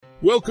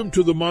Welcome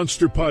to the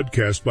Monster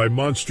Podcast by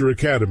Monster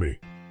Academy.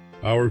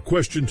 Our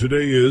question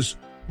today is,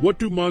 what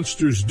do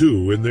monsters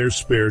do in their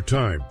spare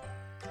time?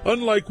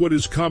 Unlike what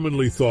is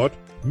commonly thought,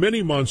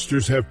 many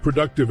monsters have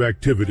productive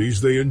activities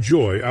they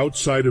enjoy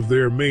outside of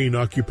their main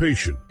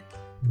occupation.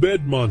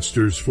 Bed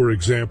monsters, for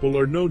example,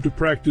 are known to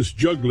practice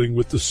juggling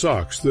with the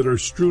socks that are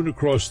strewn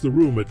across the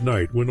room at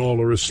night when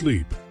all are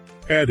asleep,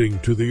 adding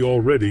to the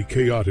already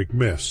chaotic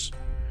mess.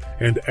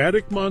 And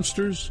attic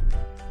monsters?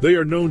 They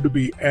are known to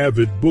be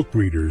avid book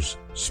readers,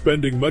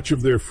 spending much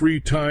of their free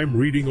time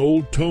reading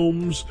old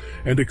tomes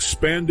and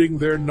expanding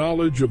their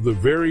knowledge of the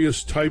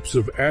various types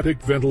of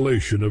attic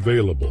ventilation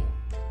available.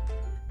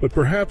 But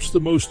perhaps the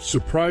most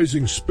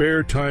surprising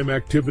spare time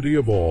activity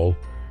of all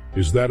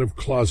is that of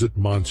closet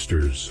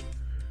monsters.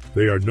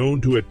 They are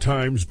known to at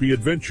times be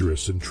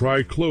adventurous and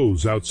try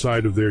clothes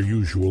outside of their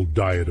usual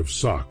diet of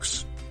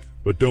socks.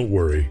 But don't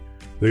worry,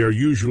 they are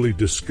usually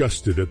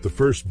disgusted at the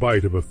first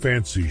bite of a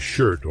fancy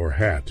shirt or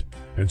hat,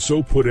 and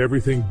so put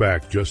everything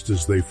back just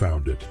as they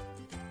found it.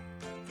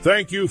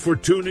 Thank you for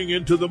tuning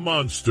into the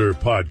Monster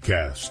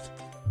Podcast.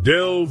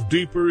 Delve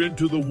deeper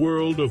into the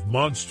world of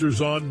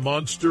monsters on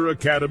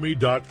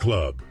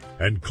monsteracademy.club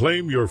and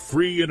claim your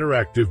free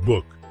interactive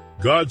book.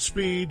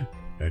 Godspeed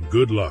and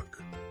good luck.